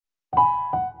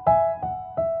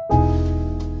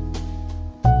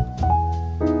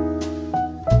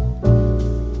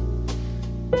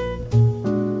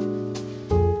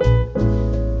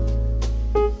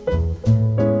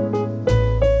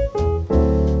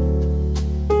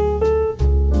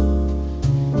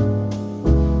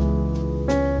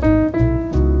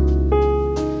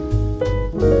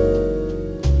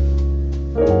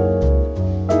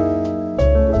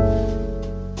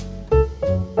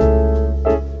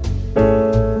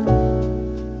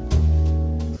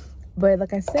But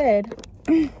like I said,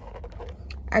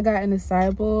 I got an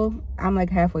acai bowl. I'm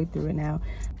like halfway through it now.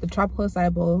 The tropical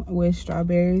acai bowl with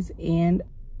strawberries and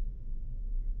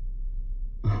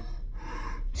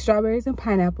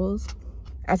pineapples.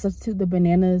 I substitute the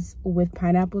bananas with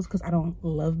pineapples because I don't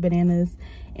love bananas,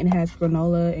 and it has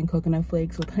granola and coconut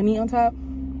flakes with honey on top.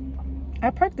 I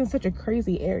parked in such a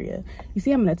crazy area. You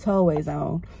see, I'm in a tollway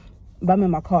zone, but I'm in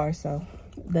my car, so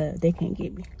they can't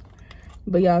get me.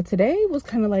 But y'all, today was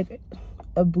kind of like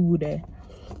a boo day.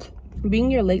 Being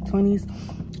in your late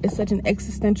 20s is such an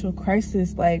existential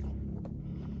crisis. Like,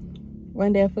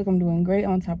 one day I feel like I'm doing great,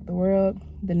 on top of the world.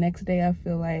 The next day I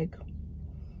feel like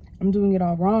I'm doing it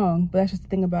all wrong. But that's just the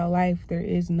thing about life. There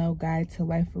is no guide to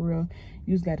life for real.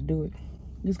 You just got to do it.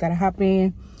 You just got to hop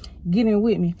in, get in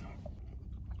with me.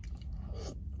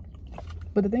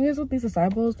 But the thing is with these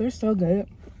acai bowls, they're so good,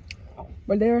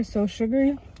 but they are so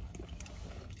sugary.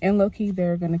 And low-key,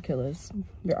 they're gonna kill us.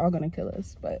 They're all gonna kill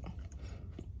us, but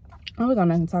I don't got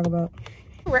nothing to talk about.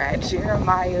 We're at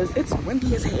Jeremiah's. It's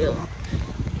windy as hell.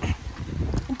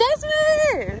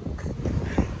 Desmond!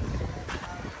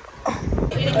 A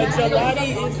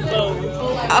gelati is low.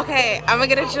 Okay, I'm gonna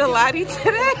get a gelati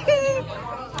today.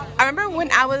 I remember when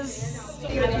I was...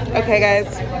 Okay,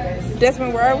 guys.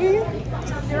 Desmond, where are we?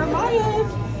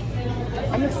 Jeremiah's.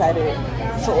 I'm excited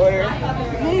to order.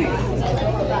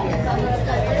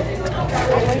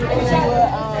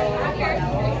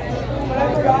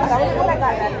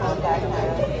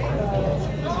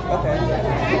 Okay.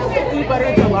 Peanut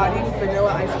butter gelati with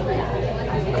vanilla ice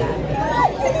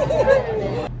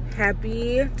cream. Happy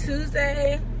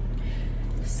Tuesday.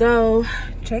 So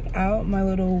check out my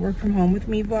little work from home with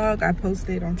me vlog I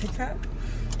posted on TikTok.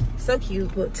 So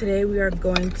cute. But today we are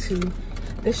going to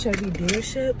the Chevy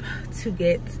dealership to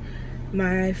get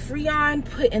my Freon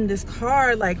put in this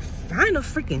car. Like, find a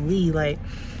freaking lead. Like,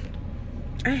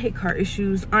 I hate car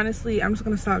issues. Honestly, I'm just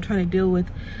gonna stop trying to deal with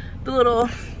the little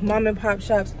mom and pop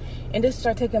shops and just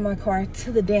start taking my car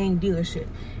to the dang dealership.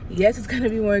 Yes, it's gonna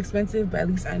be more expensive, but at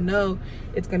least I know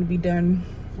it's gonna be done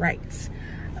right.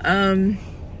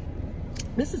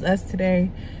 This is us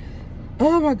today.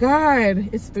 Oh my God,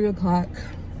 it's 3 o'clock.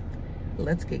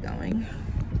 Let's get going.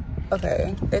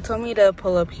 Okay, they told me to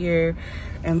pull up here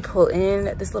and pull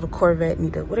in this little Corvette,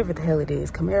 whatever the hell it is,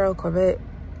 Camaro, Corvette,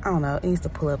 I don't know. It needs to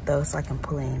pull up though so I can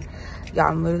pull in. Y'all,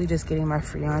 I'm literally just getting my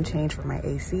Freon change for my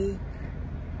AC,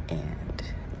 and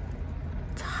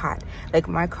it's hot. Like,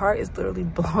 my car is literally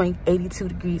blowing 82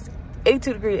 degree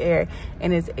air,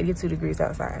 and it's 82 degrees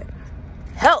outside.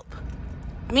 Help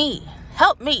me,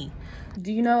 help me.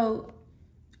 Do you know?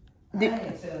 I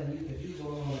ain't telling you because you go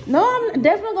on. No, I'm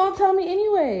definitely gonna tell me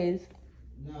anyways.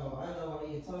 No, I know why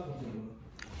you're talking to him.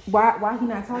 Why he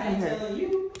not talking to her? I ain't telling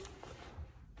you.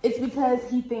 It's because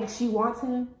he thinks she wants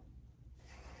him.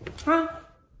 Huh?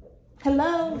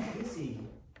 Hello? Let me see.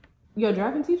 You're a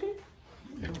driving teacher?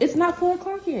 It's not 4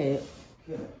 o'clock yet.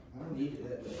 Good. I don't need it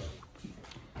that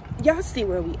bad. Y'all see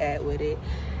where we at with it.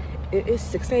 It is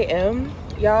 6 a.m.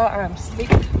 Y'all, I'm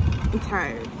sick and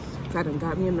tired. So I done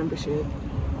got me a membership.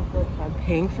 I feel like if I'm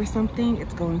paying for something,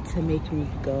 it's going to make me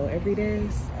go every day.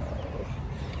 So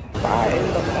 5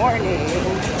 in the morning.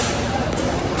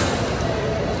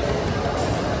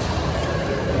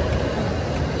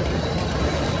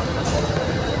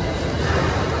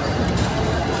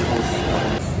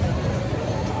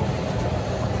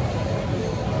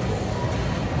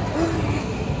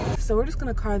 So we're just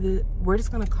gonna call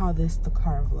this the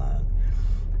car vlog.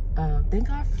 Thank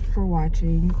God for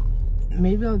watching.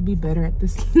 Maybe I'll be better at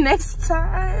this next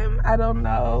time. I don't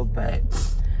know, but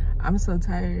I'm so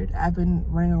tired. I've been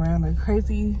running around like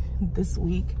crazy this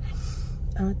week.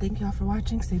 Thank y'all for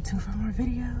watching. Stay tuned for more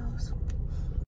videos.